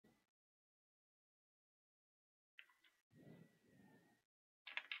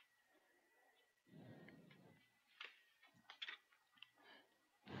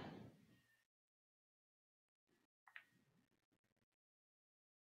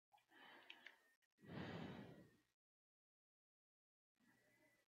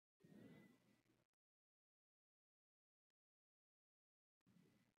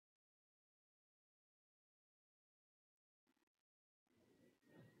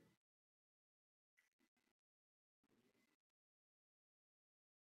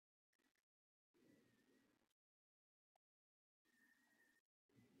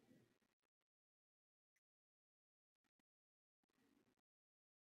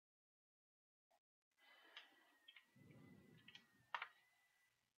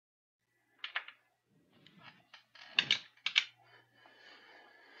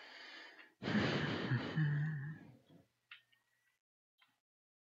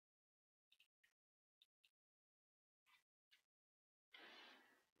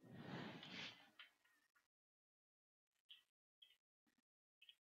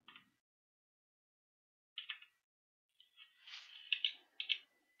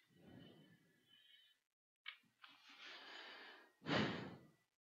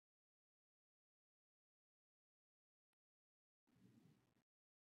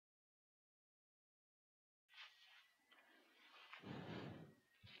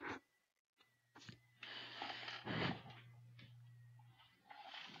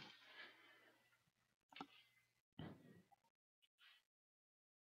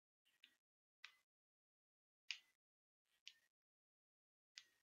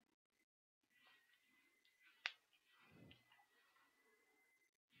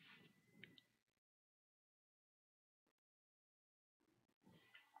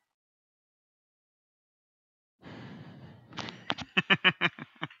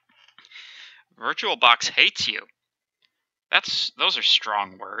VirtualBox hates you. Those are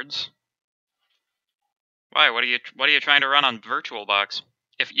strong words. Why? What are you trying to run on VirtualBox?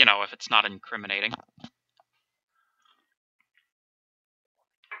 If it's not incriminating.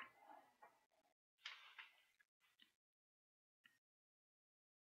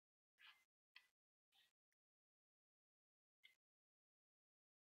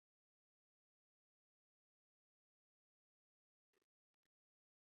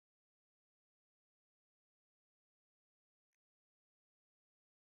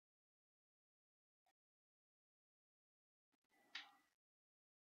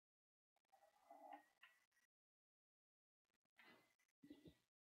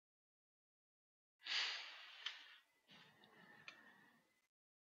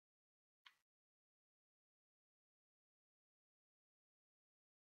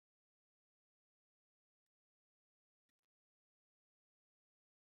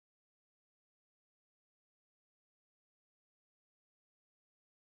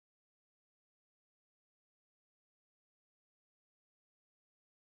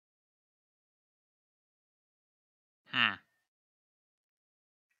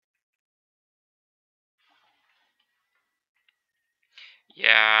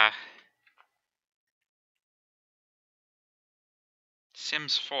 Yeah.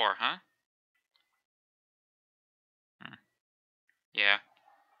 Sims 4, huh? Yeah.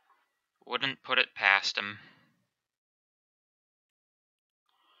 Wouldn't put it past him.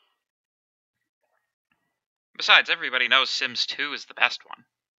 Besides, everybody knows Sims 2 is the best one.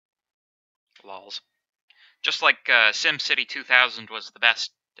 Lols. Just like SimCity 2000 was the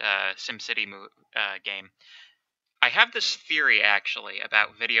best SimCity game. I have this theory, actually,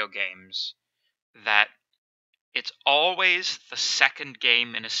 about video games, that it's always the second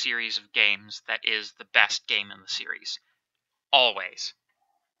game in a series of games that is the best game in the series. Always.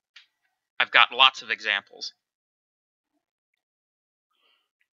 I've got lots of examples.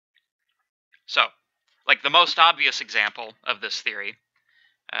 So, like the most obvious example of this theory,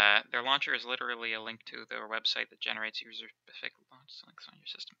 their launcher is literally a link to their website that generates user-specific launch links on your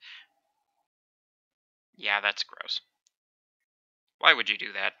system. Yeah, that's gross. Why would you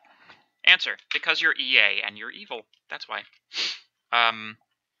do that? Answer: because you're EA and you're evil. That's why. But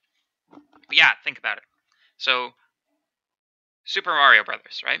yeah, think about it. So, Super Mario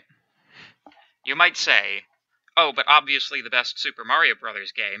Brothers, right? You might say, oh, but obviously the best Super Mario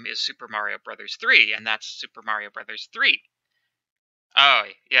Brothers game is Super Mario Brothers 3, and that's Super Mario Brothers 3. Oh,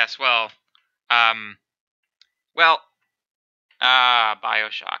 yes, well, Bioshock.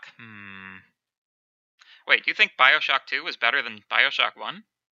 Wait, do you think Bioshock 2 is better than Bioshock 1?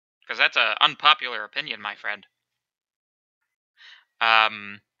 Because that's an unpopular opinion, my friend. That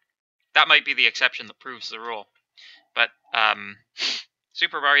might be the exception that proves the rule. But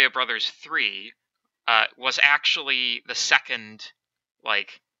Super Mario Brothers 3 was actually the second,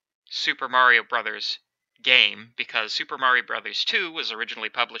 Super Mario Brothers game, because Super Mario Brothers 2 was originally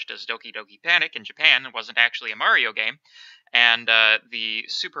published as Doki Doki Panic in Japan and wasn't actually a Mario game. And the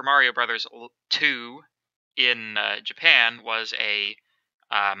Super Mario Brothers 2 in Japan was a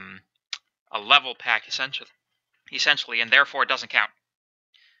level pack, essentially, and therefore it doesn't count.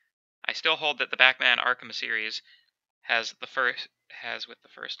 I still hold that the Batman Arkham series has with the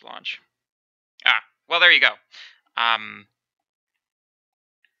first launch. Well, there you go.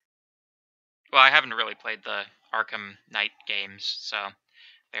 Well, I haven't really played the Arkham Knight games, so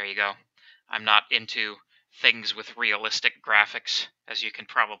there you go. I'm not into things with realistic graphics, as you can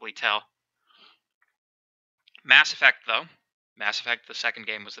probably tell. Mass Effect, though. Mass Effect, the second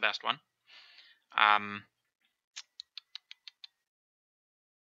game, was the best one.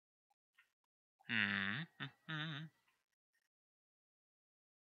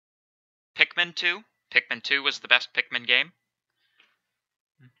 Pikmin 2. Pikmin 2 was the best Pikmin game.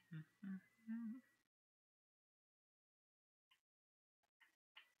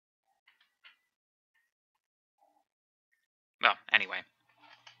 Well, anyway.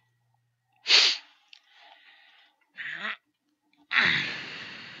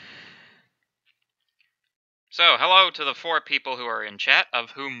 So, hello to the 4 people who are in chat,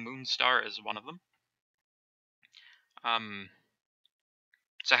 of whom Moonstar is one of them.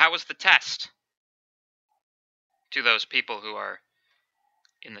 So how was the test? To those people who are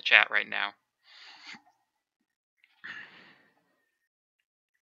in the chat right now.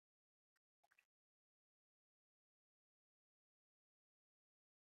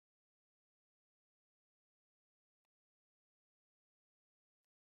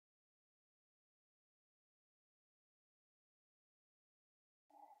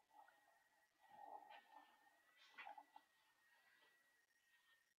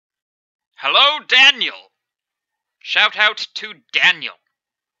 Hello, Daniel! Shout out to Daniel.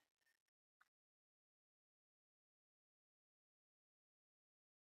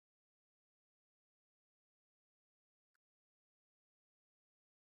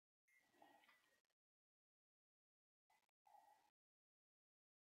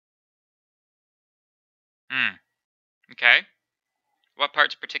 Okay. What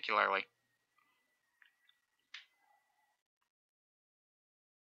parts particularly?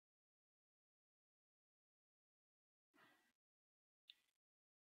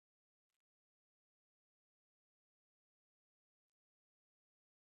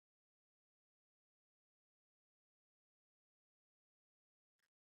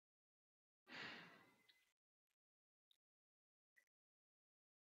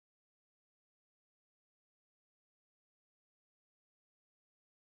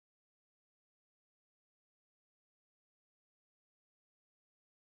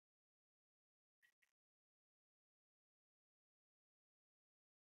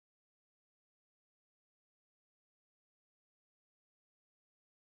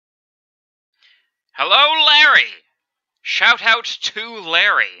 Hello, Larry! Shout out to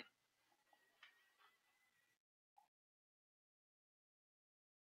Larry.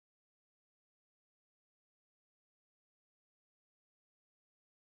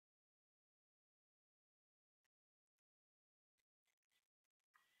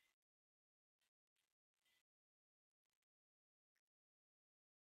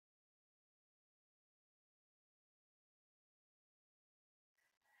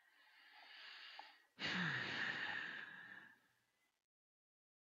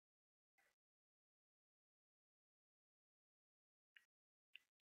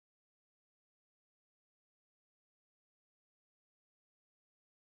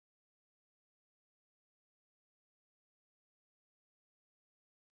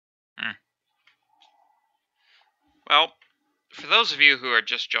 Well, for those of you who are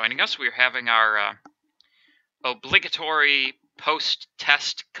just joining us, we're having our obligatory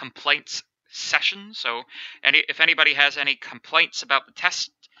post-test complaints session. So, if anybody has any complaints about the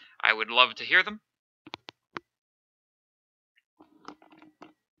test, I would love to hear them.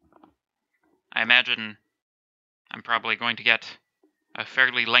 I imagine I'm probably going to get a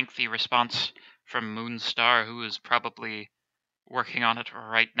fairly lengthy response from Moonstar, who is probably working on it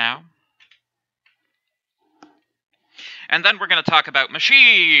right now. And then we're going to talk about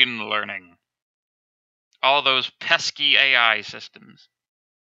machine learning. All those pesky AI systems.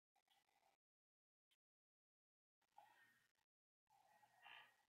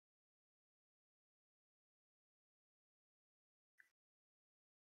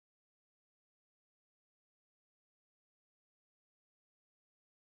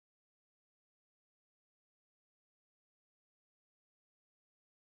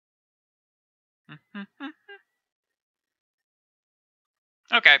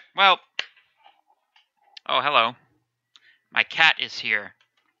 Okay, well... Oh, hello. My cat is here.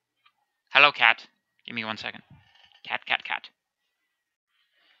 Hello, cat. Give me 1 second. Cat, cat, cat.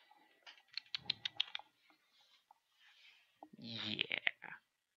 Yeah.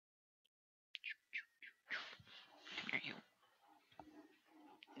 Come here, you.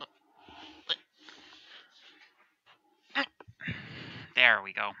 There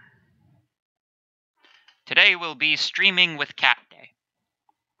we go. Today will be streaming with Cat Day.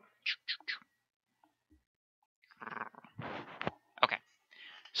 Okay.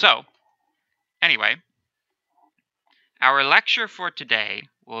 So, anyway, our lecture for today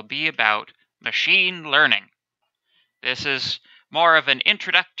will be about machine learning. This is more of an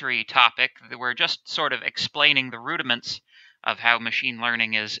introductory topic. We're just sort of explaining the rudiments of how machine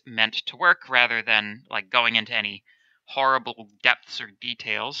learning is meant to work rather than like going into any horrible depths or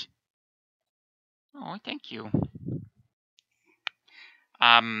details. Oh, thank you.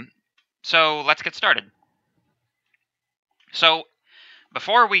 So let's get started. So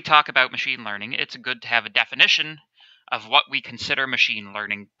before we talk about machine learning, it's good to have a definition of what we consider machine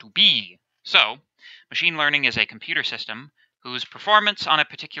learning to be. So, machine learning is a computer system whose performance on a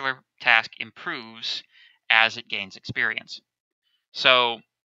particular task improves as it gains experience. So,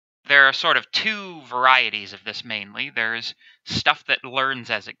 there are sort of two varieties of this mainly. There's stuff that learns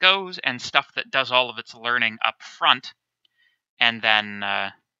as it goes, and stuff that does all of its learning up front. And then,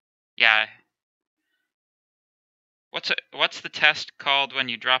 yeah. What's the test called when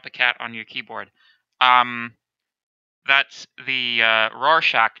you drop a cat on your keyboard? That's the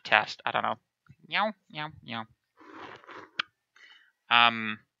Rorschach test. I don't know. Meow, meow, meow.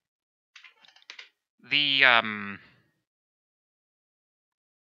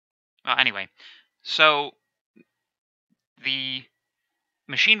 Well, anyway, so the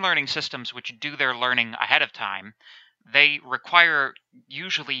machine learning systems which do their learning ahead of time, they require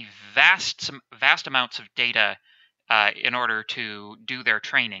usually vast amounts of data in order to do their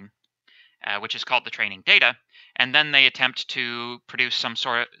training, which is called the training data, and then they attempt to produce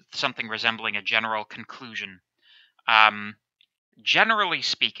something resembling a general conclusion. Generally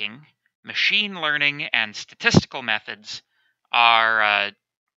speaking, machine learning and statistical methods are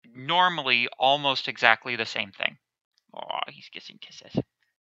normally almost exactly the same thing. Oh, he's kissing kisses.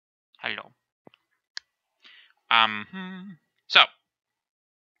 Hello. So,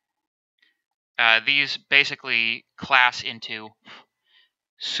 these basically class into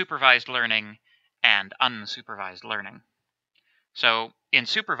supervised learning and unsupervised learning. So, in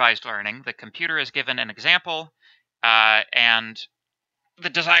supervised learning, the computer is given an example, and the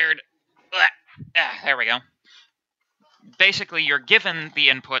desired... there we go. Basically, you're given the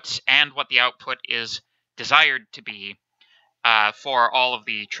inputs and what the output is desired to be for all of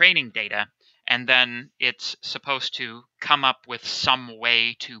the training data, and then it's supposed to come up with some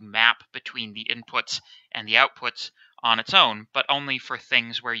way to map between the inputs and the outputs on its own, but only for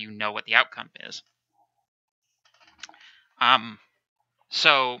things where you know what the outcome is.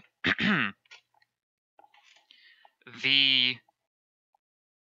 So the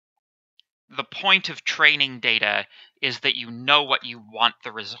point of training data is that you know what you want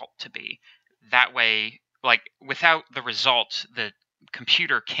the result to be. That way, like, without the result, the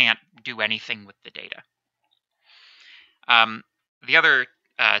computer can't do anything with the data. The other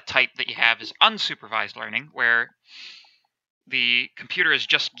type that you have is unsupervised learning, where the computer is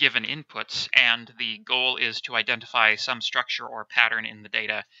just given inputs, and the goal is to identify some structure or pattern in the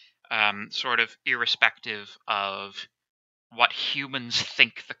data, sort of irrespective of what humans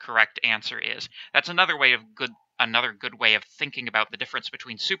think the correct answer is. That's another good way of thinking about the difference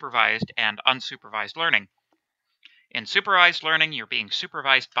between supervised and unsupervised learning. In supervised learning, you're being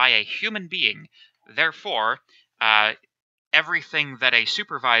supervised by a human being. Therefore, everything that a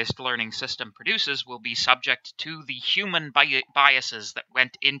supervised learning system produces will be subject to the human biases that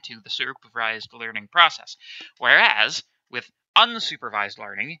went into the supervised learning process. Whereas, with unsupervised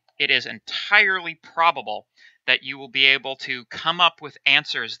learning, it is entirely probable that you will be able to come up with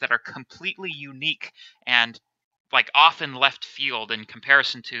answers that are completely unique and, like, often left field in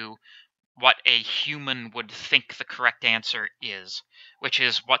comparison to what a human would think the correct answer is, which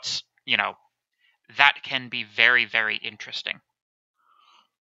is what's, that can be very, very interesting.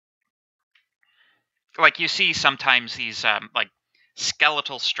 Like, you see sometimes these, like,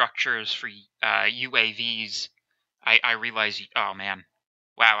 skeletal structures for UAVs. I realize, oh man,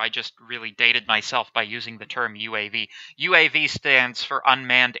 wow, I just really dated myself by using the term UAV. UAV stands for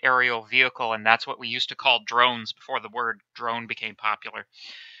unmanned aerial vehicle, and that's what we used to call drones before the word drone became popular.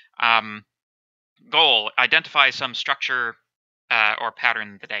 Goal, identify some structure or pattern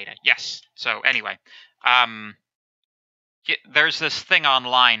in the data. Yes. So anyway, there's this thing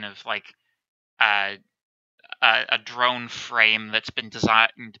online of, like, a drone frame that's been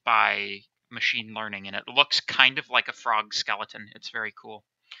designed by machine learning, and it looks kind of like a frog skeleton. It's very cool.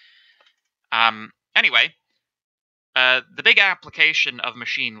 Anyway, the big application of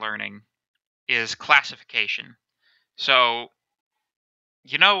machine learning is classification. So,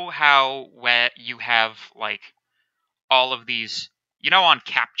 you know how you have, like, all of these, on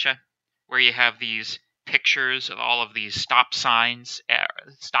CAPTCHA, where you have these pictures of all of these stop signs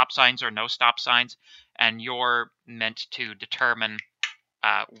or no stop signs, and you're meant to determine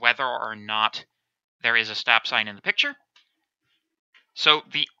whether or not there is a stop sign in the picture. So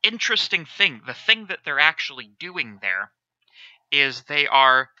the interesting thing, the thing that they're actually doing there, is they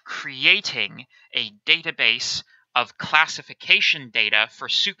are creating a database of classification data for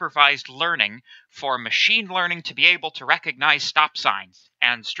supervised learning for machine learning to be able to recognize stop signs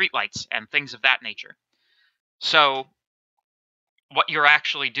and streetlights and things of that nature. So what you're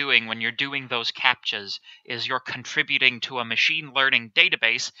actually doing when you're doing those CAPTCHAs is you're contributing to a machine learning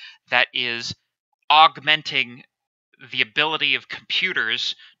database that is augmenting the ability of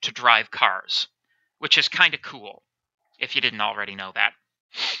computers to drive cars, which is kind of cool, if you didn't already know that.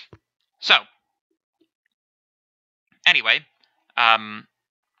 So, anyway, the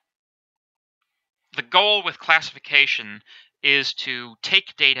goal with classification is to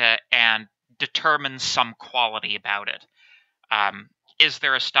take data and determine some quality about it. Is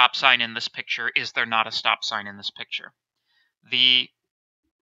there a stop sign in this picture? Is there not a stop sign in this picture? The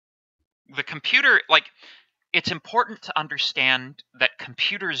computer, like, it's important to understand that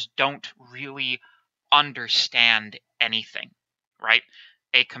computers don't really understand anything, right?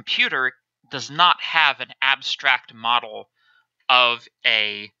 A computer does not have an abstract model of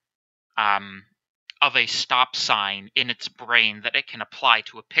a of a stop sign in its brain that it can apply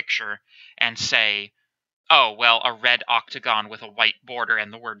to a picture and say, oh, well, a red octagon with a white border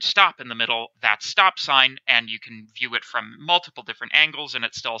and the word stop in the middle, that's stop sign, and you can view it from multiple different angles, and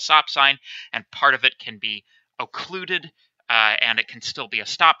it's still a stop sign, and part of it can be occluded, and it can still be a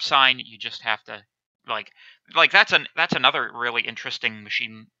stop sign. You just have to, that's another really interesting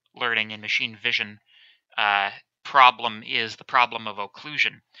machine learning and machine vision problem, is the problem of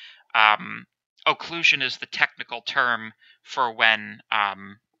occlusion. Occlusion is the technical term for when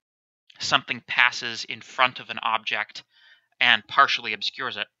something passes in front of an object and partially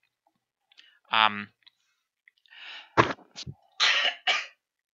obscures it.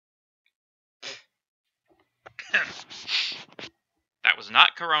 That was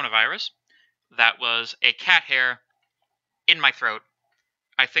not coronavirus. That was a cat hair in my throat.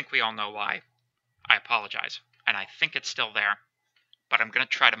 I think we all know why. I apologize. And I think it's still there, but I'm going to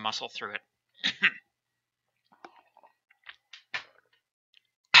try to muscle through it.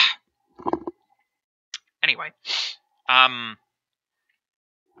 Anyway,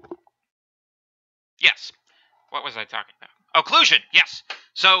 yes. What was I talking about? Occlusion, yes.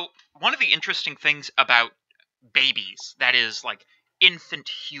 So one of the interesting things about babies, that is, like, infant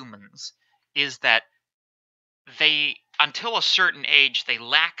humans, is that they, until a certain age, they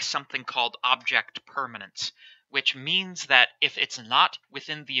lack something called object permanence, which means that if it's not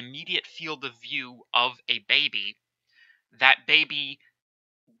within the immediate field of view of a baby, that baby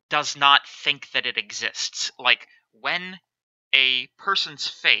does not think that it exists. Like, when a person's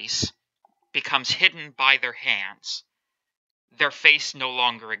face becomes hidden by their hands, their face no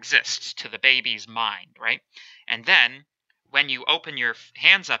longer exists to the baby's mind, right? And then, when you open your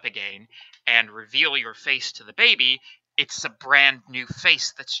hands up again and reveal your face to the baby, it's a brand new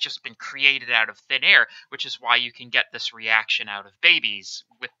face that's just been created out of thin air, which is why you can get this reaction out of babies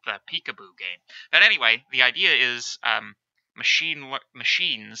with the peekaboo game. But anyway, the idea is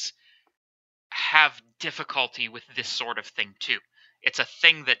machines have difficulty with this sort of thing too. It's a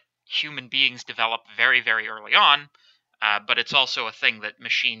thing that human beings develop very, very early on, but it's also a thing that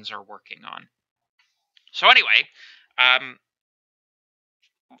machines are working on. So anyway,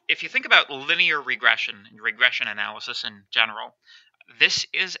 if you think about linear regression and regression analysis in general, this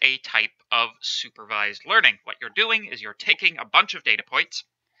is a type of supervised learning. What you're doing is you're taking a bunch of data points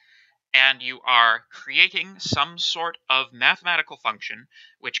and you are creating some sort of mathematical function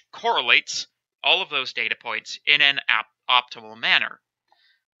which correlates all of those data points in an optimal manner.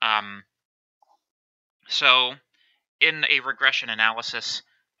 So in a regression analysis,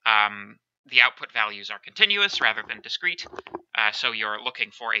 the output values are continuous rather than discrete. So you're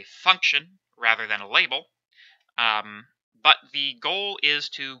looking for a function rather than a label. But the goal is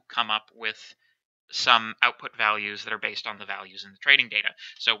to come up with some output values that are based on the values in the training data.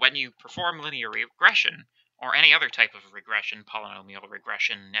 So when you perform linear regression, or any other type of regression, polynomial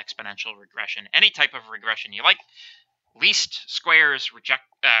regression, exponential regression, any type of regression you like, least squares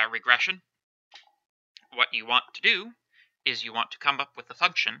regression, what you want to do is you want to come up with a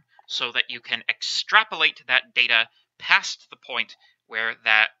function so that you can extrapolate that data past the point where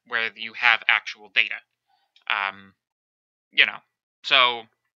you have actual data. So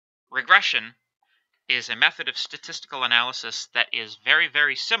regression is a method of statistical analysis that is very,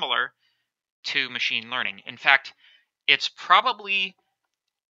 very similar to machine learning. In fact, it's probably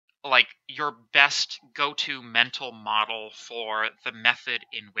like your best go-to mental model for the method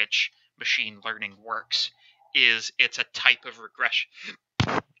in which machine learning works. It's a type of regression.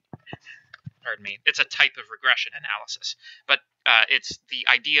 Pardon me. It's a type of regression analysis, but it's the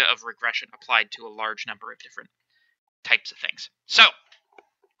idea of regression applied to a large number of different types of things. So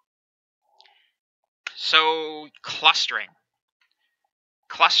clustering.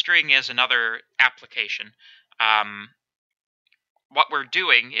 Clustering is another application. What we're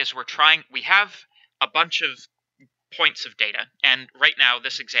doing is we have a bunch of points of data, and right now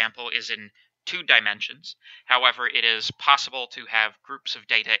this example is in 2 dimensions. However, it is possible to have groups of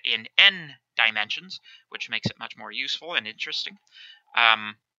data in n dimensions, which makes it much more useful and interesting.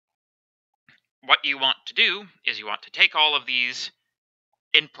 What you want to do is you want to take all of these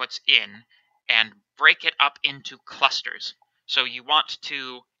inputs in and break it up into clusters. So you want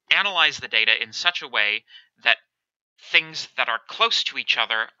to analyze the data in such a way that things that are close to each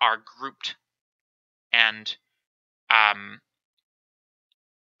other are grouped, and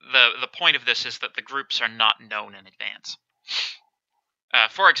the point of this is that the groups are not known in advance.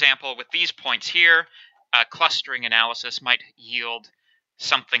 For example, with these points here, clustering analysis might yield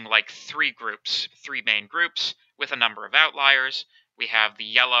something like 3 main groups with a number of outliers. We have the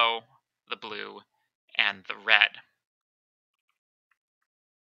yellow, the blue, and the red.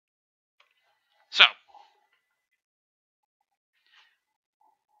 So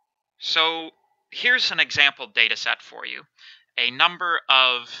So here's an example data set for you. A number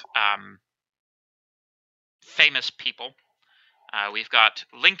of famous people. We've got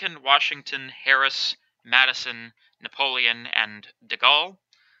Lincoln, Washington, Harris, Madison, Napoleon, and de Gaulle.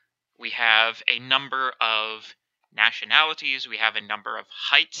 We have a number of nationalities. We have a number of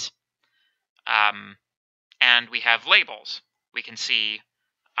heights. And we have labels. We can see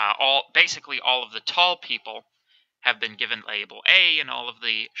basically all of the tall people have been given label A, and all of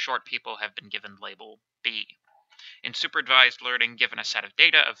the short people have been given label B. In supervised learning, given a set of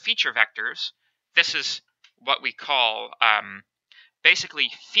data of feature vectors, this is what we call,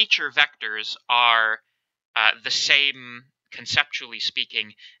 basically feature vectors are the same, conceptually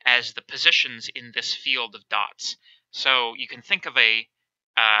speaking, as the positions in this field of dots. So you can think of a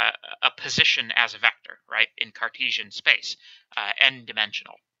position as a vector, right, in Cartesian space,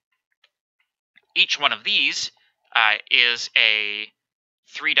 n-dimensional. Each one of these is a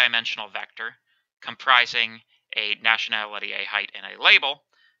three-dimensional vector comprising a nationality, a height, and a label,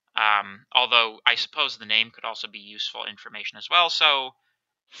 although I suppose the name could also be useful information as well, so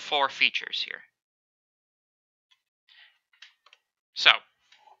 4 features here.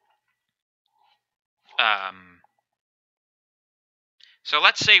 So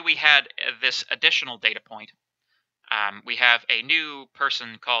let's say we had this additional data point. We have a new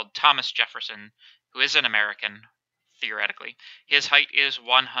person called Thomas Jefferson, who is an American, theoretically. His height is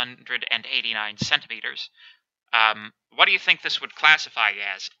 189 centimeters. What do you think this would classify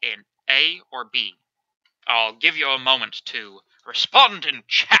as, in A or B? I'll give you a moment to respond in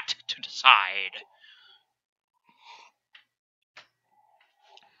chat to decide.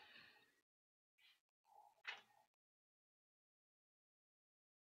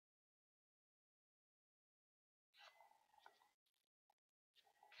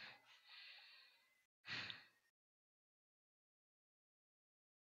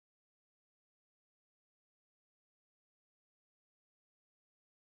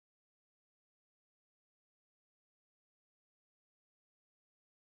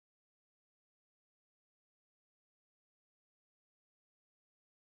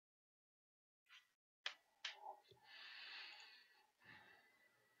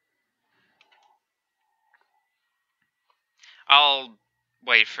 I'll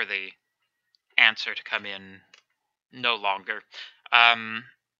wait for the answer to come in no longer.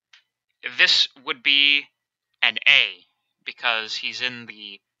 This would be an A, because he's in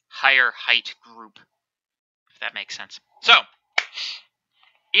the higher height group, if that makes sense. So,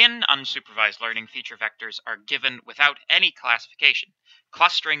 in unsupervised learning, feature vectors are given without any classification.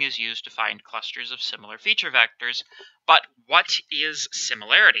 Clustering is used to find clusters of similar feature vectors, but what is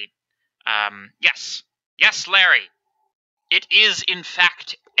similarity? Yes, Larry. It is, in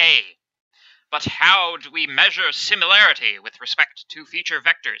fact, A. But how do we measure similarity with respect to feature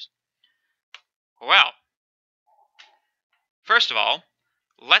vectors? Well, first of all,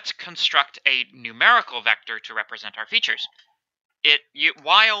 let's construct a numerical vector to represent our features.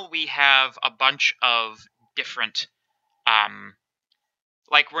 While we have a bunch of different,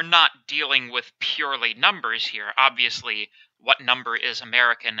 like, we're not dealing with purely numbers here. Obviously, what number is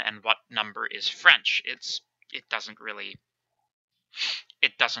American and what number is French? It doesn't really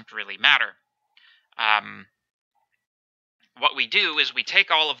matter. What we do is we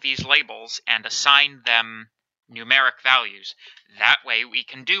take all of these labels and assign them numeric values. That way we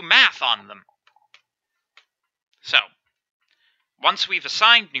can do math on them. So, once we've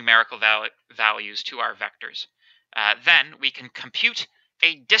assigned numerical values to our vectors, then we can compute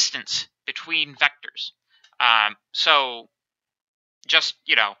a distance between vectors. So, just,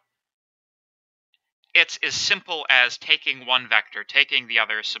 it's as simple as taking one vector, taking the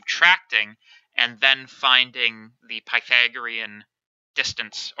other, subtracting, and then finding the Pythagorean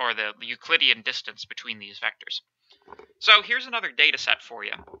distance, or the Euclidean distance between these vectors. So here's another data set for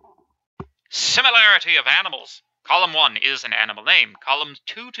you. Similarity of animals. Column 1 is an animal name. Columns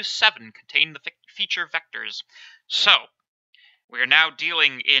 2 to 7 contain the feature vectors. So, we are now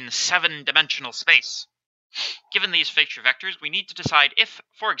dealing in 7-dimensional space. Given these feature vectors, we need to decide if,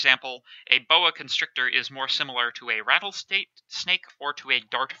 for example, a boa constrictor is more similar to a rattlesnake or to a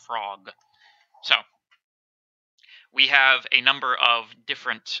dart frog. So, we have a number of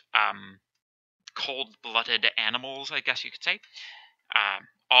different cold-blooded animals, I guess you could say.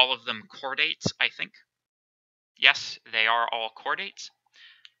 All of them chordates, I think. Yes, they are all chordates.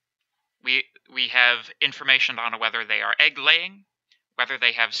 We have information on whether they are egg-laying, whether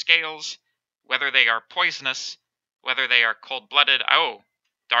they have scales, whether they are poisonous, whether they are cold-blooded. Oh,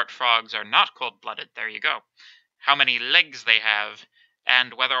 dart frogs are not cold-blooded. There you go. How many legs they have,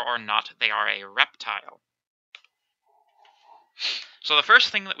 and whether or not they are a reptile. So the first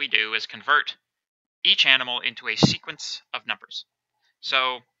thing that we do is convert each animal into a sequence of numbers.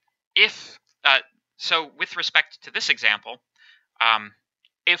 So with respect to this example,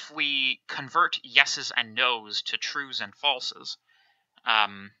 if we convert yeses and nos to trues and falses,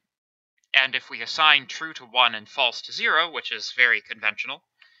 and if we assign true to 1 and false to 0, which is very conventional,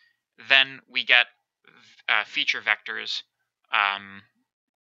 then we get feature vectors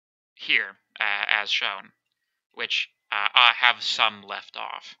here, as shown, which have some left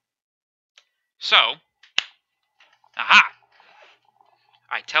off. So, aha!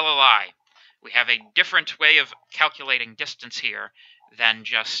 I tell a lie. We have a different way of calculating distance here than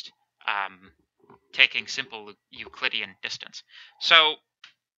just taking simple Euclidean distance. So,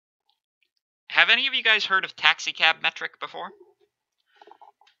 have any of you guys heard of taxicab metric before?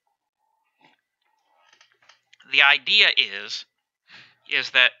 The idea is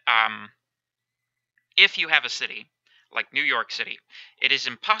that if you have a city, like New York City, it is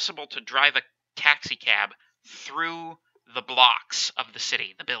impossible to drive a taxicab through the blocks of the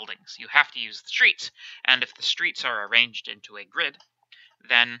city, the buildings. You have to use the streets. And if the streets are arranged into a grid,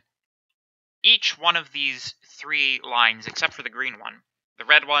 then each one of these 3 lines, except for the green one, the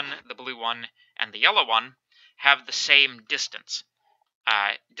red one, the blue one, and the yellow one, have the same distance.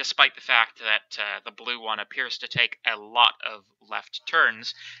 Despite the fact that the blue one appears to take a lot of left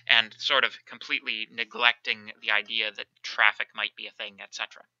turns and sort of completely neglecting the idea that traffic might be a thing,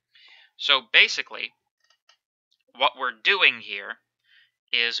 etc. So basically, what we're doing here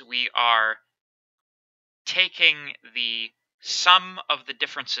is we are taking the sum of the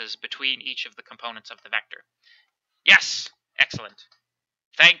differences between each of the components of the vector. Yes! Excellent.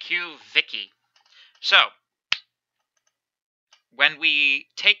 Thank you, Vicky. So, when we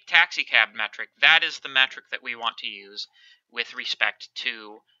take taxicab metric, that is the metric that we want to use with respect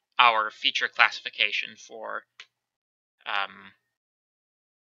to our feature classification for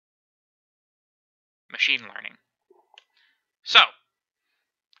machine learning. So,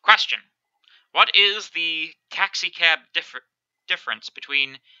 question. What is the taxicab difference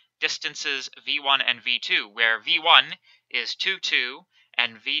between distances v1 and v2, where v1 is 2, 2,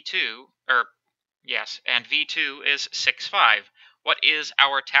 and v2 is 6, 5? What is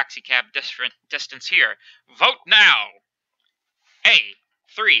our taxicab distance here? Vote now! A,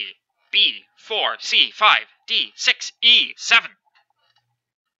 3, B, 4, C, 5, D, 6, E, 7.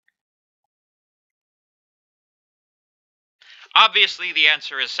 Obviously, the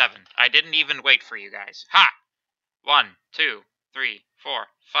answer is 7. I didn't even wait for you guys. Ha! 1, 2, 3, 4,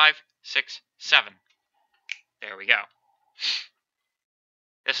 5, 6, 7. There we go.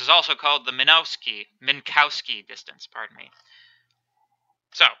 This is also called the Minkowski distance, pardon me.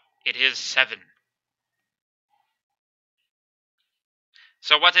 So, it is 7.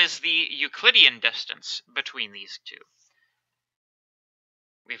 So what is the Euclidean distance between these two?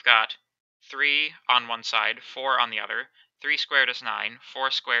 We've got 3 on one side, 4 on the other. 3 squared is 9, 4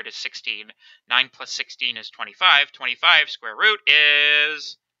 squared is 16, 9 plus 16 is 25, 25 square root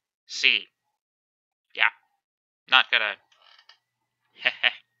is C. Yeah, not gonna...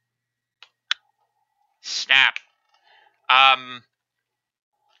 Snap.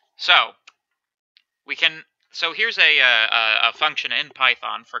 So here's a function in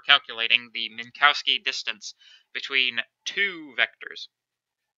Python for calculating the Minkowski distance between 2 vectors.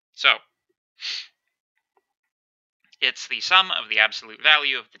 So it's the sum of the absolute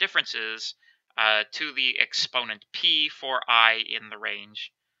value of the differences to the exponent p for I in the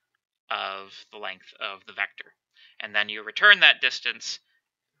range of the length of the vector. And then you return that distance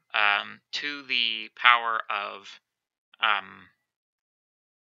to the power of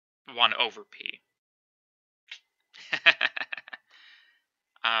 1 over p.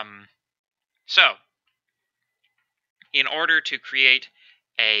 So, in order to create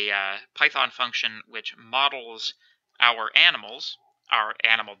a Python function which models our animals, our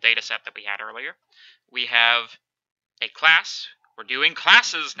animal data set that we had earlier, we have a class. We're doing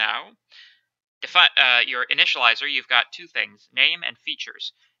classes now. Your initializer, you've got 2 things, name and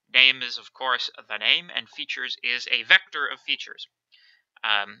features. Name is, of course, the name, and features is a vector of features.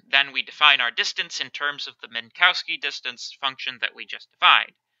 Then we define our distance in terms of the Minkowski distance function that we just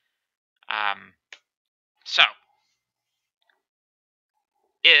defined. So,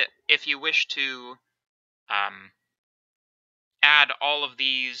 if you wish to add all of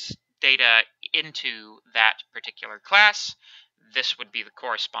these data into that particular class, this would be the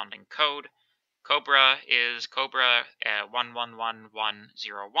corresponding code. Cobra is Cobra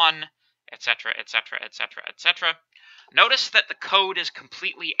 111101, etc., etc., etc., etc. Notice that the code is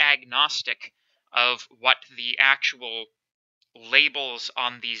completely agnostic of what the actual labels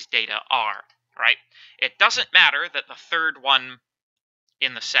on these data are, right? It doesn't matter that the third one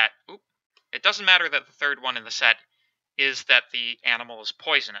in the set, it doesn't matter that the third one in the set is that the animal is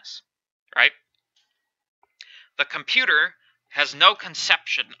poisonous, right? The computer has no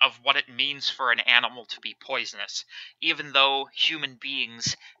conception of what it means for an animal to be poisonous, even though human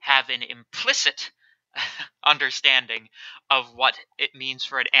beings have an implicit understanding of what it means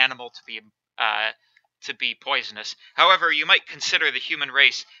for an animal to be poisonous. However, you might consider the human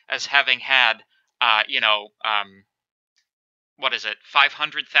race as having had, what is it,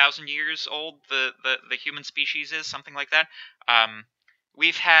 500,000 years old? The human species is something like that.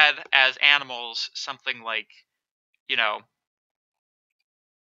 We've had as animals something like,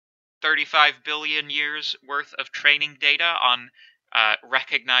 35 billion years worth of training data on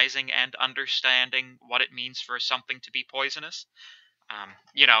recognizing and understanding what it means for something to be poisonous.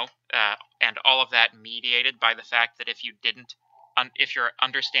 And all of that mediated by the fact that if your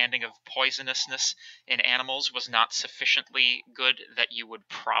understanding of poisonousness in animals was not sufficiently good, that you would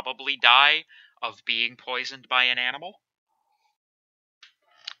probably die of being poisoned by an animal.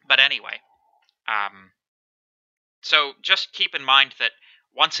 But anyway, so just keep in mind that,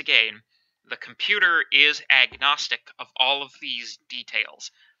 once again, the computer is agnostic of all of these details.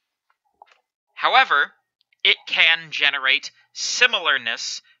 However, it can generate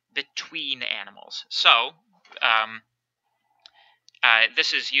similarness between animals. So,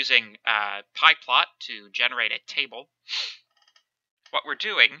 this is using PyPlot to generate a table. What we're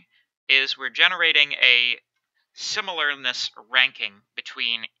doing is we're generating a similarness ranking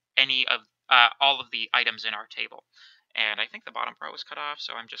between any of all of the items in our table. And I think the bottom row is cut off,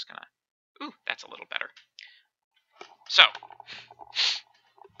 so I'm just gonna... Ooh, that's a little better. So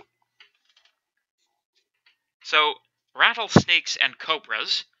rattlesnakes and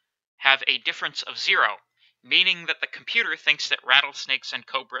cobras have a difference of 0, meaning that the computer thinks that rattlesnakes and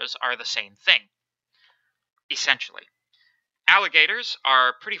cobras are the same thing, essentially. Alligators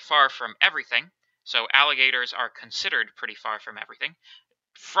are pretty far from everything, so alligators are considered pretty far from everything.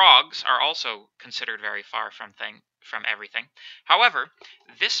 Frogs are also considered very far from everything. However,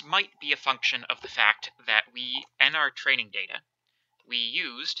 this might be a function of the fact that we, in our training data, we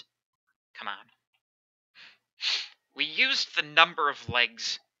used the number of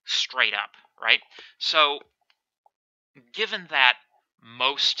legs straight up, right? So, given that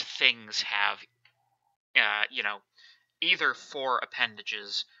most things have, either 4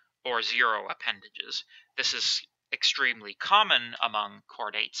 appendages or 0 appendages, this is extremely common among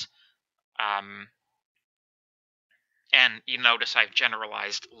chordates. And you notice I've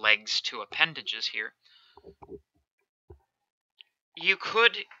generalized legs to appendages here. You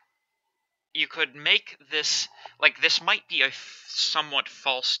could make this, this might be a somewhat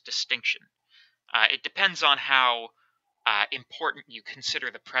false distinction. It depends on how important you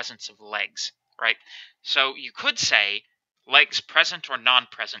consider the presence of legs, right? So you could say legs present or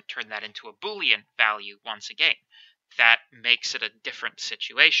non-present, turn that into a Boolean value once again. That makes it a different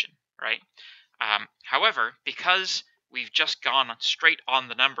situation, right? However, because we've just gone straight on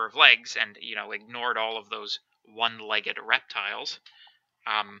the number of legs and, ignored all of those one-legged reptiles,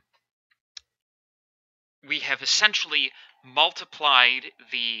 we have essentially multiplied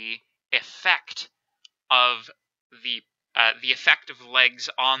the effect of the effect of legs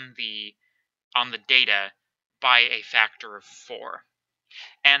on the data by a factor of 4.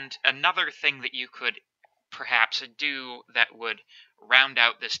 And another thing that you could perhaps do that would round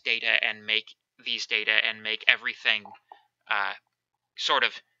out this data and make everything sort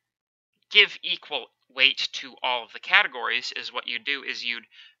of give equal weight to all of the categories is what you'd do is you'd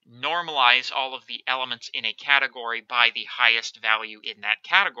normalize all of the elements in a category by the highest value in that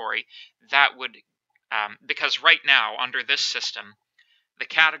category. That would, because right now, under this system, the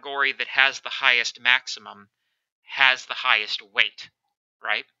category that has the highest maximum has the highest weight,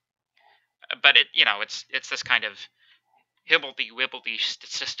 right? But it's this kind of hibbledy-wibbledy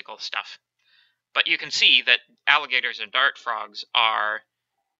statistical stuff. But you can see that alligators and dart frogs are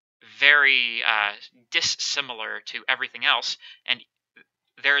very dissimilar to everything else, and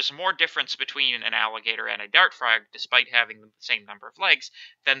there's more difference between an alligator and a dart frog, despite having the same number of legs,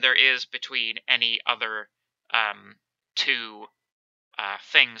 than there is between any other 2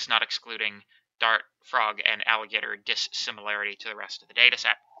 things, not excluding dart frog and alligator dissimilarity to the rest of the data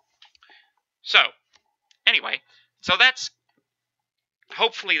set. So, anyway, that's...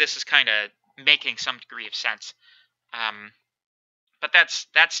 Hopefully this is kind of making some degree of sense. But that's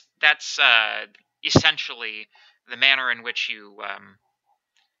essentially the manner in which you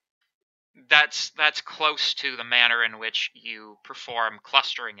that's close to the manner in which you perform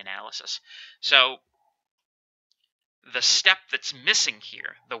clustering analysis. So the step that's missing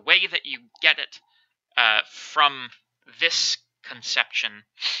here, the way that you get it from this conception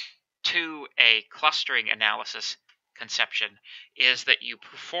to a clustering analysis conception is that you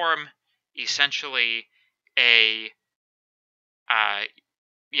perform essentially a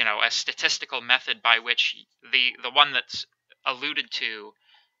a statistical method by which the one that's alluded to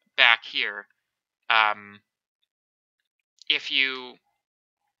back here, if you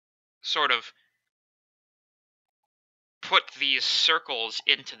sort of put these circles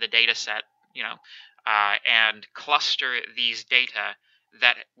into the data set, and cluster these data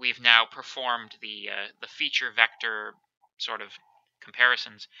that we've now performed the feature vector sort of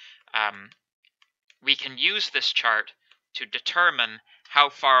comparisons, we can use this chart to determine how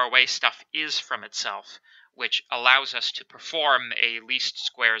far away stuff is from itself, which allows us to perform a least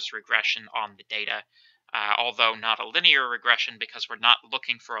squares regression on the data, although not a linear regression because we're not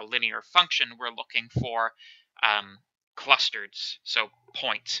looking for a linear function, we're looking for clusters, so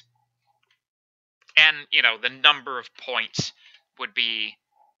points. And, the number of points would be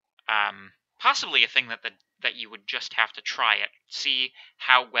possibly a thing that you would just have to try it, see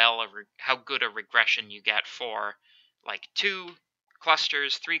how good a regression you get for like 2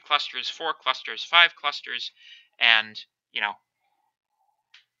 clusters, 3 clusters, 4 clusters, 5 clusters, and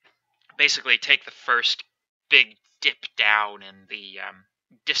basically take the first big dip down in the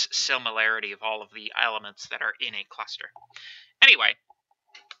dissimilarity of all of the elements that are in a cluster. Anyway,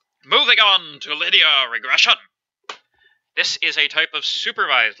 moving on to linear regression. This is a type of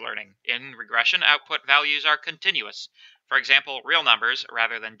supervised learning. In regression, output values are continuous. For example, real numbers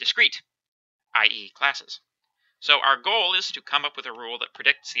rather than discrete, i.e. classes. So our goal is to come up with a rule that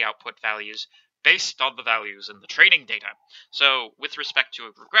predicts the output values based on the values in the training data. So with respect to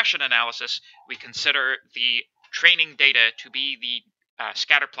a regression analysis, we consider the training data to be the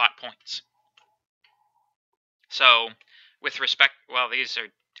scatterplot points. So with respect, well, these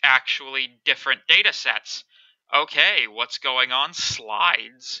are actually different data sets. Okay, what's going on?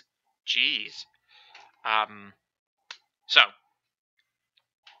 Slides. Jeez. So,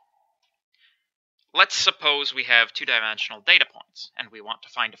 let's suppose we have 2-dimensional data points, and we want to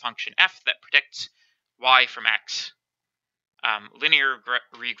find a function f that predicts y from x. Linear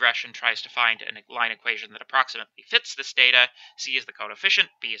regression tries to find a line equation that approximately fits this data. C is the coefficient,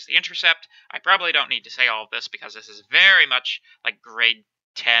 B is the intercept. I probably don't need to say all of this because this is very much like grade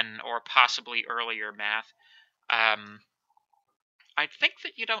 10 or possibly earlier math. I think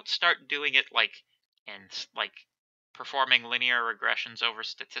that you don't start doing it in performing linear regressions over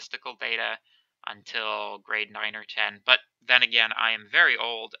statistical data until grade 9 or 10. But then again, I am very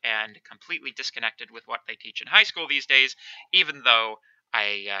old and completely disconnected with what they teach in high school these days, even though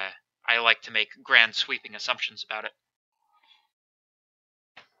I like to make grand sweeping assumptions about it.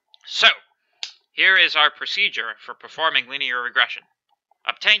 So, here is our procedure for performing linear regression.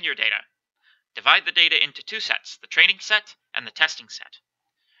 Obtain your data. Divide the data into 2 sets, the training set and the testing set.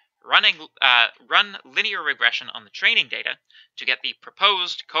 Run linear regression on the training data to get the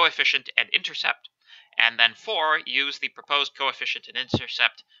proposed coefficient and intercept, and then 4, use the proposed coefficient and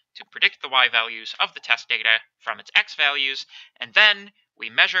intercept to predict the y values of the test data from its x values, and then we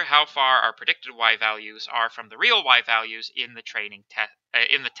measure how far our predicted y values are from the real y values in the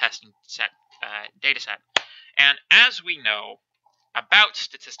testing set data set. And as we know about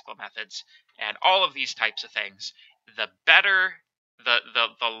statistical methods and all of these types of things, the better,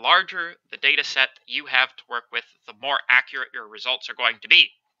 the larger the data set you have to work with, the more accurate your results are going to be.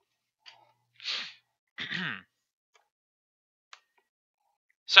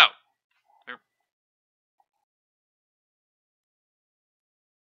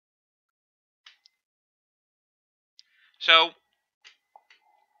 So,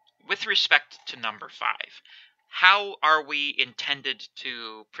 with respect to number 5, how are we intended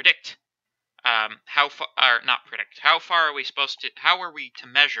to predict? How are we to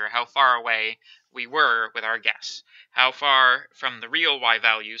measure how far away we were with our guess? How far from the real y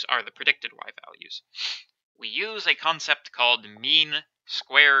values are the predicted y values? We use a concept called mean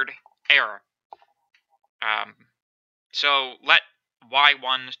squared error. So let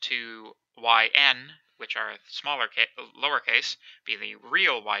y1 to yn, which are lowercase, be the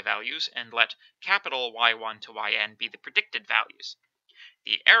real y values, and let capital Y1 to yn be the predicted values.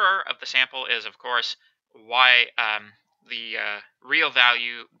 The error of the sample is, of course, the real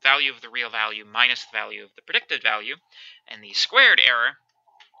value of the real value minus the value of the predicted value, and the squared error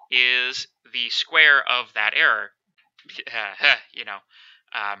is the square of that error.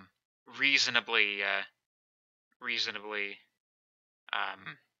 Reasonably,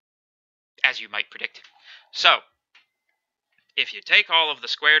 as you might predict. So, if you take all of the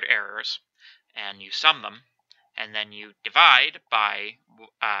squared errors and you sum them, and then you divide by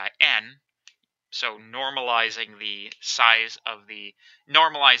n, So normalizing the size of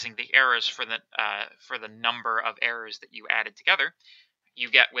normalizing the errors for the number of errors that you added together,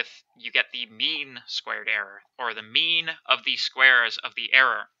 you get the mean squared error, or the mean of the squares of the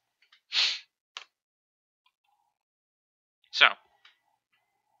error. So,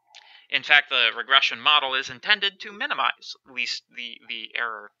 in fact, the regression model is intended to minimize at least the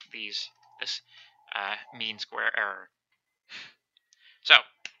error, this mean square error. So,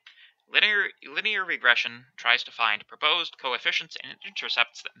 linear regression tries to find proposed coefficients and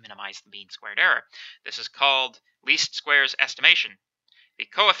intercepts that minimize the mean squared error. This is called least squares estimation. The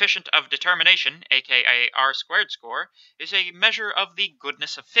coefficient of determination, aka R-squared score, is a measure of the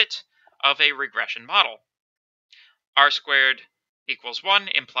goodness of fit of a regression model. R-squared equals 1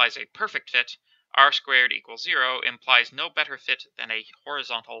 implies a perfect fit. R-squared equals 0 implies no better fit than a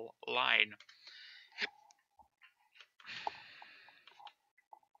horizontal line.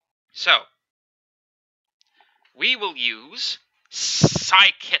 So, we will use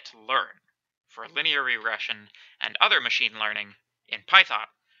scikit-learn for linear regression and other machine learning in Python.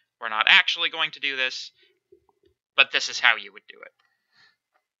 We're not actually going to do this, but this is how you would do it.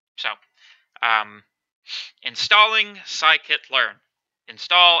 So, installing scikit-learn.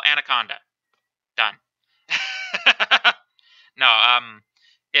 Install Anaconda. Done. No,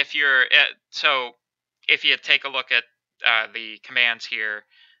 if you're if you take a look at the commands here,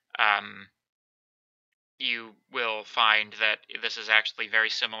 you will find that this is actually very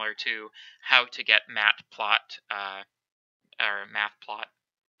similar to how to get matplot or mathplot,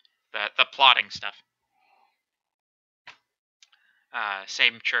 the plotting stuff.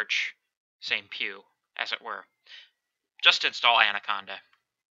 Same church, same pew, as it were. Just install Anaconda.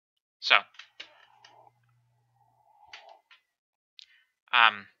 So,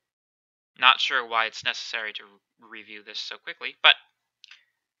 not sure why it's necessary to review this so quickly, but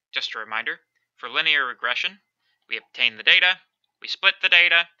just a reminder, for linear regression, we obtain the data, we split the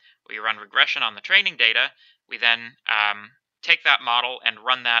data, we run regression on the training data, we then take that model and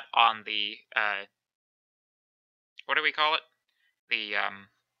run that on the, what do we call it? The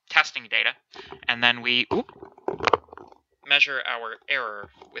testing data, and then we measure our error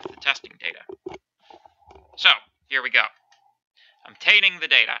with the testing data. So, here we go. Obtaining the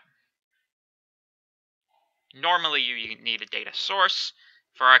data. Normally you need a data source.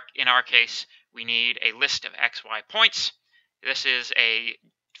 In our case, we need a list of xy points. This is a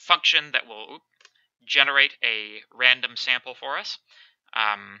function that will generate a random sample for us.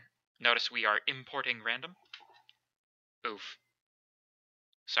 Notice we are importing random. Oof.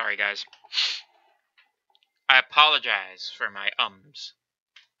 Sorry, guys. I apologize for my ums.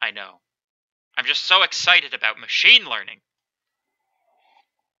 I know. I'm just so excited about machine learning.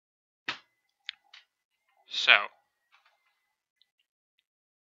 So,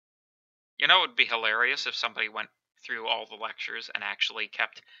 you know, it would be hilarious if somebody went through all the lectures and actually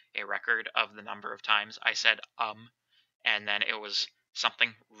kept a record of the number of times I said and then it was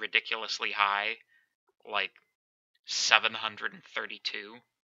something ridiculously high, like 732.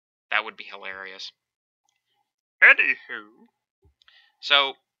 That would be hilarious. Anywho,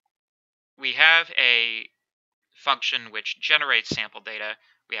 so we have a function which generates sample data.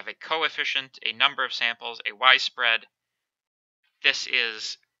 We have a coefficient, a number of samples, a y-spread. This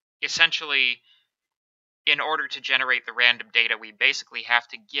is essentially, in order to generate the random data, we basically have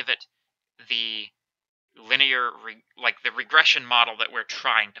to give it the linear, the regression model that we're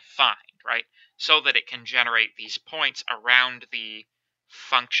trying to find, right? So that it can generate these points around the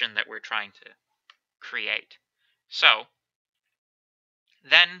function that we're trying to create. So,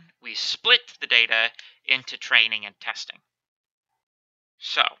 then we split the data into training and testing.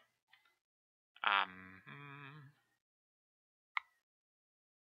 So,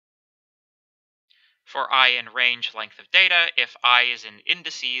 for I in range length of data, if I is in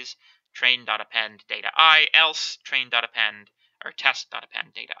indices, train.append data I, else train.append or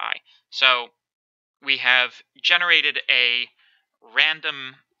test.append data I. So we have generated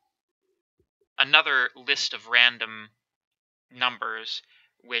another list of random numbers,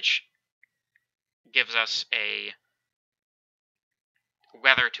 which gives us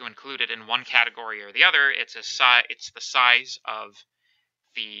whether to include it in one category or the other. It's the size of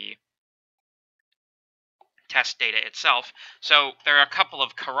the test data itself. So there are a couple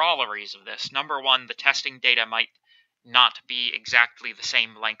of corollaries of this. Number one, the testing data might not be exactly the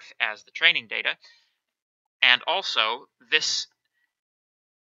same length as the training data. And also, this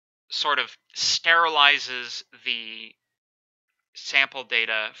sort of sterilizes the sample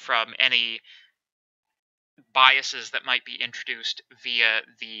data from any biases that might be introduced via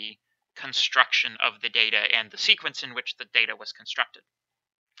the construction of the data and the sequence in which the data was constructed.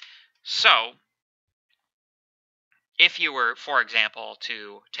 So, if you were, for example,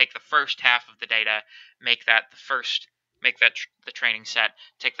 to take the first half of the data, make that the training set,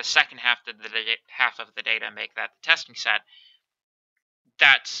 take the second half of the data, make that the testing set,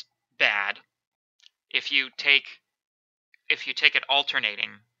 that's bad. If you take it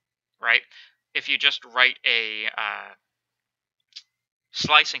alternating, right? If you just write a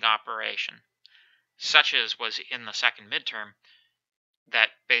slicing operation, such as was in the second midterm, that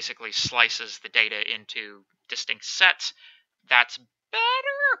basically slices the data into distinct sets, that's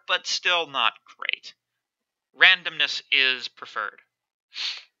better, but still not great. Randomness is preferred.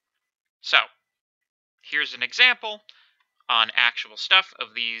 So, here's an example on actual stuff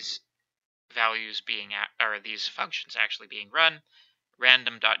of these values being, or these functions actually being run.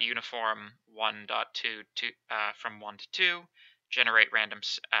 Random.uniform 1.2 from 1 to 2, generate random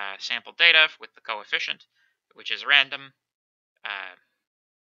sample data with the coefficient, which is random.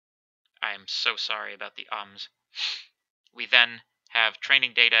 I am so sorry about the ums. We then have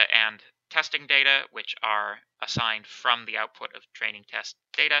training data and testing data, which are assigned from the output of training test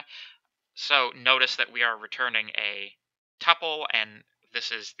data. So notice that we are returning a tuple, and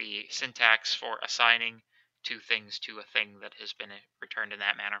this is the syntax for assigning two things to a thing that has been returned in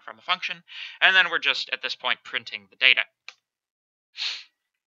that manner from a function. And then we're just, at this point, printing the data.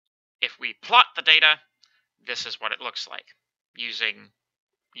 If we plot the data, this is what it looks like, using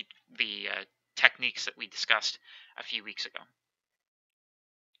the techniques that we discussed a few weeks ago.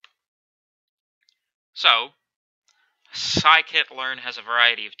 So, scikit-learn has a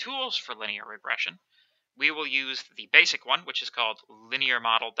variety of tools for linear regression. We will use the basic one, which is called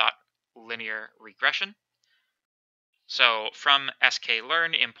linearmodel.linear regression. So from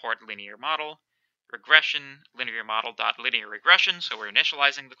sklearn, import linear model, regression, linear model.linear regression, so we're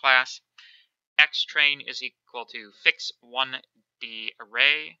initializing the class. Xtrain is equal to fix 1D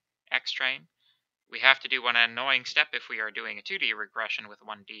array xtrain. We have to do one annoying step if we are doing a 2D regression with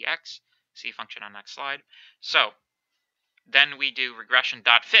 1dx. See function on next slide. So then we do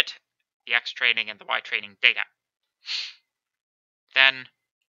regression.fit the x training and the y training data. Then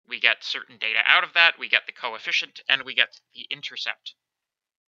we get certain data out of that, we get the coefficient, and we get the intercept,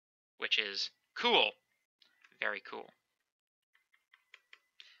 which is cool. Very cool.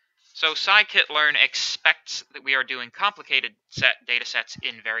 So scikit-learn expects that we are doing complicated data sets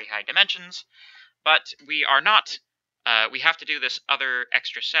in very high dimensions, but we are not. We have to do this other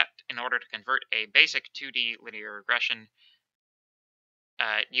extra step in order to convert a basic 2D linear regression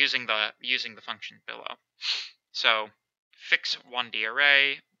using the function below. So fix 1D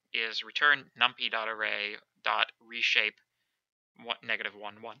array is return numpy.array.reshape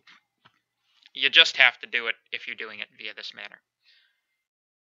 -1, 1. You just have to do it if you're doing it via this manner.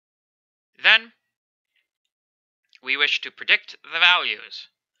 Then we wish to predict the values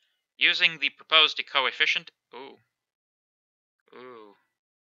using the proposed coefficient. Oh,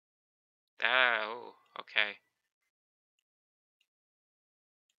 okay.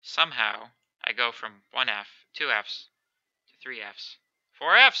 Somehow I go from 1F, 2Fs, to 3Fs,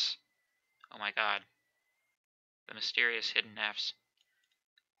 4Fs. Oh my god. The mysterious hidden Fs.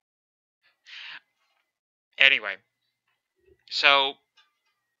 Anyway, so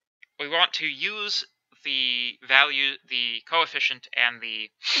we want to use the value, the coefficient, and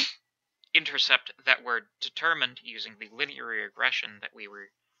the intercept that were determined using the linear regression that we were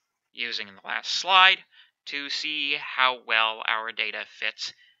using in the last slide to see how well our data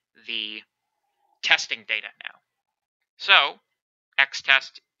fits the testing data now. So,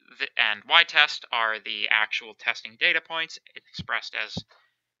 x-test and y-test are the actual testing data points expressed as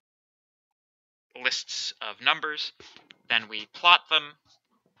lists of numbers. Then we plot them.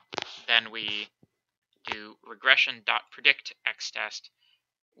 Then we do regression.predict x-test,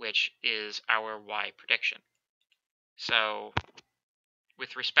 which is our y prediction. So,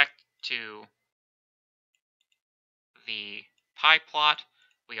 with respect to the pie plot,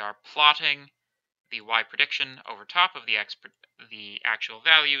 we are plotting the y prediction over top of the actual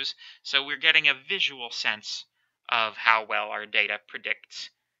values, so we're getting a visual sense of how well our data predicts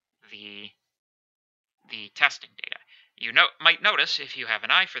the testing data. You might notice, if you have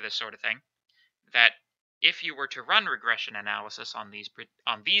an eye for this sort of thing, that if you were to run regression analysis on these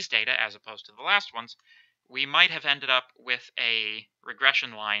data as opposed to the last ones, we might have ended up with a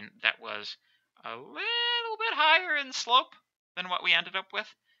regression line that was a little bit higher in slope than what we ended up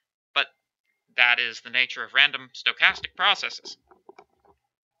with, but that is the nature of random stochastic processes.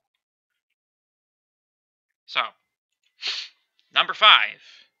 So, number 5.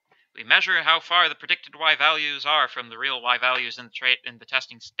 We measure how far the predicted y values are from the real y values in the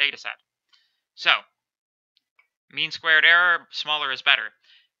testing data set. So, mean squared error, smaller is better.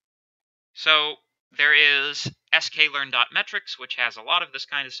 So, there is sklearn.metrics, which has a lot of this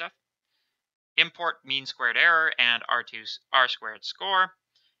kind of stuff. Import mean squared error and R squared score.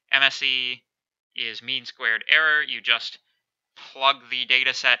 MSE is mean squared error. You just plug the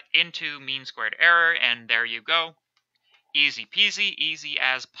data set into mean squared error, and there you go. Easy peasy, easy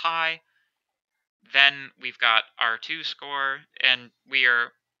as pie. Then we've got R2 score, and we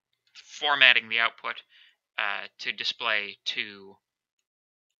are formatting the output to display two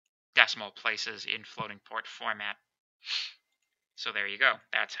decimal places in floating point format. So there you go.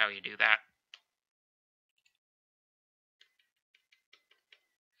 That's how you do that.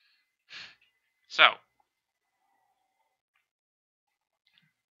 So,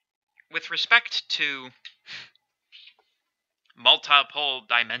 with respect to multiple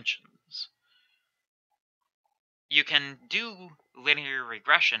dimensions, you can do linear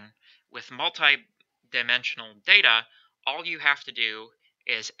regression with multi-dimensional data. All you have to do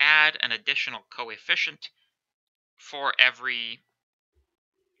is add an additional coefficient for every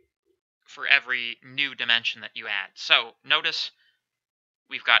new dimension that you add. So notice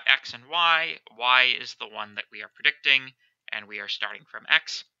we've got x and y. Y is the one that we are predicting, and we are starting from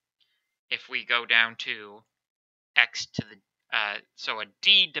x. If we go down to x to the so a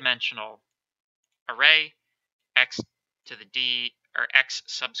d-dimensional array, x to the d, or x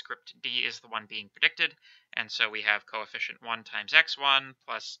subscript d is the one being predicted, and so we have coefficient 1 times x1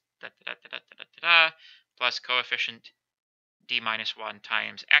 plus plus coefficient d minus 1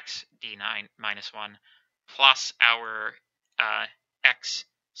 times x d9 minus 1 plus our x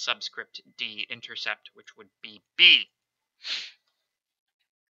subscript d intercept, which would be b.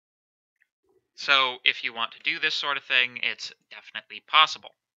 So if you want to do this sort of thing, it's definitely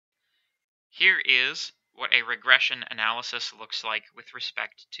possible. Here is what a regression analysis looks like with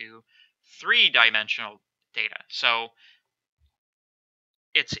respect to three-dimensional data. So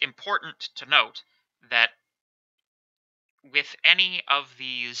it's important to note that with any of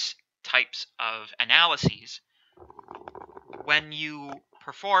these types of analyses, when you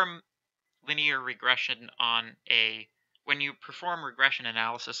perform linear regression when you perform regression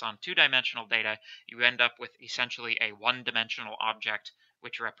analysis on two-dimensional data, you end up with essentially a one-dimensional object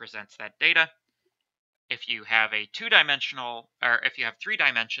which represents that data. If you have a two-dimensional, or if you have 3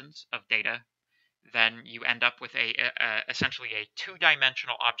 dimensions of data, then you end up with essentially a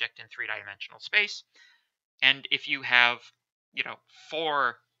two-dimensional object in 3-dimensional space. And if you have,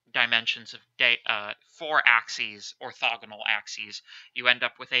 4 dimensions of data, 4 axes, orthogonal axes, you end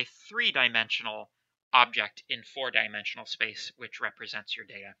up with a 3-dimensional object in 4-dimensional space, which represents your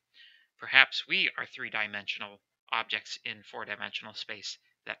data. Perhaps we are 3-dimensional objects in 4-dimensional space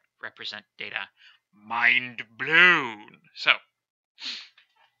that represent data. Mind blown! So,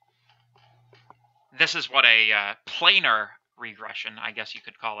 this is what a planar regression, I guess you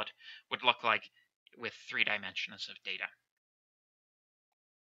could call it, would look like with 3 dimensions of data.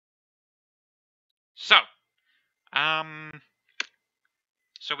 So,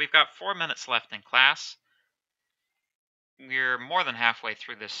 so we've got 4 minutes left in class. We're more than halfway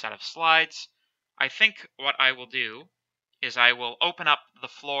through this set of slides. I think what I will do is I will open up the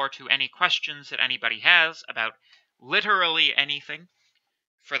floor to any questions that anybody has about literally anything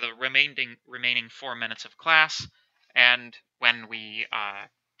for the remaining 4 minutes of class, and when we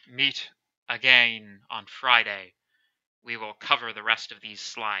meet again on Friday, we will cover the rest of these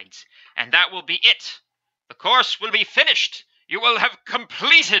slides. And that will be it. The course will be finished. You will have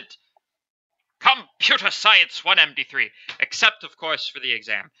completed Computer Science 1MD3, except, of course, for the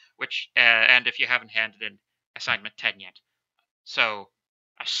exam, which, and if you haven't handed in assignment 10 yet. So,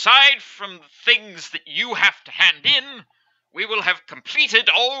 aside from things that you have to hand in, we will have completed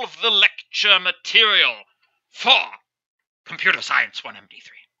all of the lecture material for Computer Science 1MD3.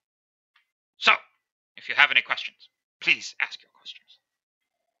 So, if you have any questions, please ask your questions.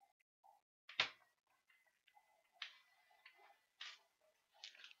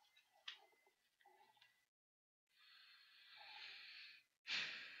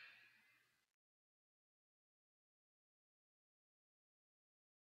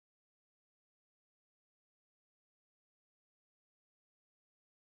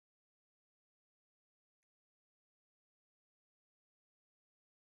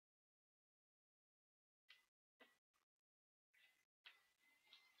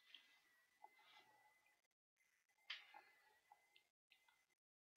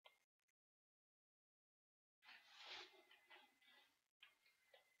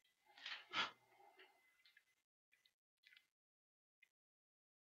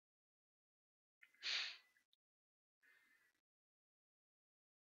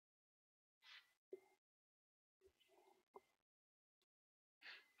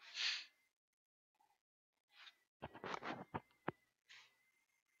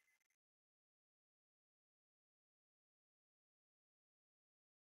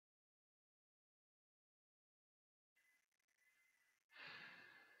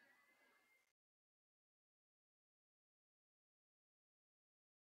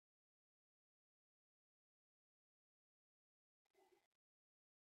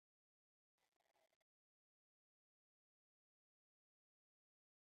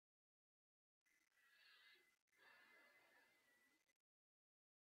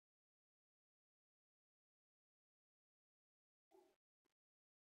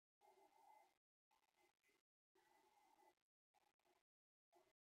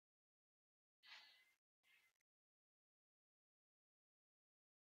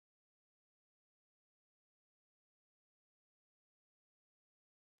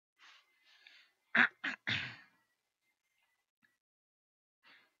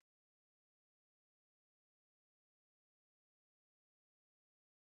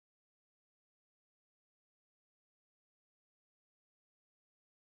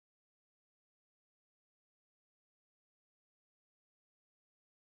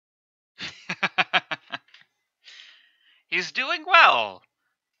 He's doing well.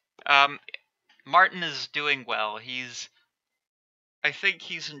 Martin is doing well. I think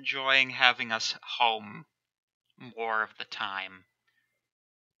he's enjoying having us home more of the time.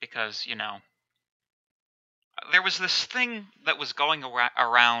 Because, you know, there was this thing that was going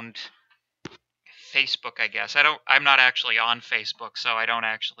around Facebook, I guess. I'm not actually on Facebook, so I don't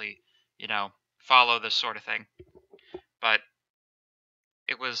actually, you know, follow this sort of thing. But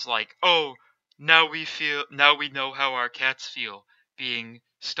it was like, oh, now we know how our cats feel being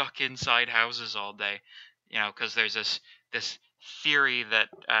stuck inside houses all day. You know, because there's this theory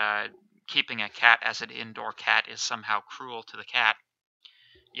that keeping a cat as an indoor cat is somehow cruel to the cat.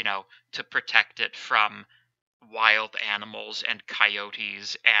 You know, to protect it from wild animals and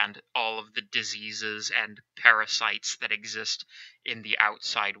coyotes and all of the diseases and parasites that exist in the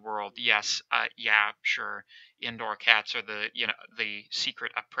outside world. Yes, yeah, sure. Indoor cats are the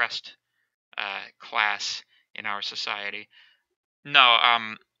secret oppressed class in our society. No,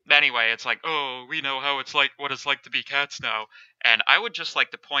 anyway, it's like, oh, we know what it's like to be cats now. And I would just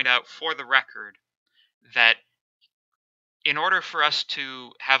like to point out for the record that in order for us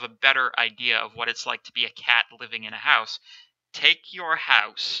to have a better idea of what it's like to be a cat living in a house, take your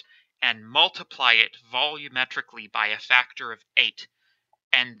house and multiply it volumetrically by a factor of 8.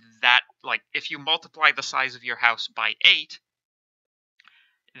 And that, like, if you multiply the size of your house by 8,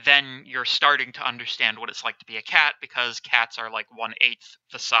 then you're starting to understand what it's like to be a cat, because cats are like 1/8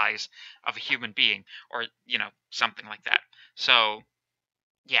 the size of a human being, or, you know, something like that. So,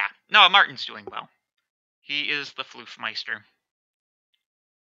 yeah. No, Martin's doing well. He is the Floofmeister.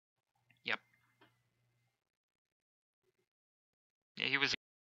 Yep. Yeah, he was in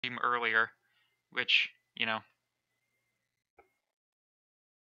the game earlier, which, you know,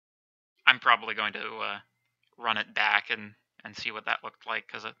 I'm probably going to run it back and see what that looked like,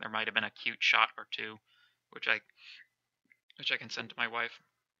 because there might have been a cute shot or two, which I can send to my wife,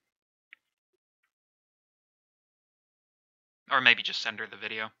 or maybe just send her the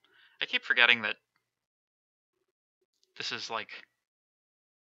video. I keep forgetting that this is like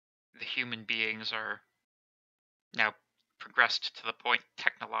the human beings are now progressed to the point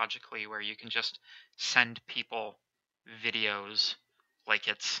technologically where you can just send people videos like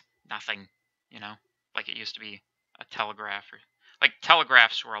it's nothing, you know, like it used to be a telegraph, or like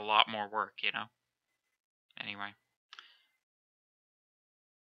telegraphs were a lot more work, you know. Anyway.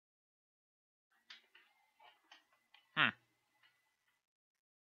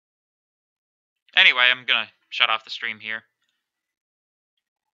 Anyway, I'm gonna shut off the stream here.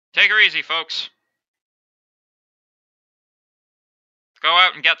 Take her easy, folks. Go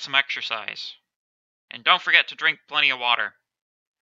out and get some exercise. And don't forget to drink plenty of water.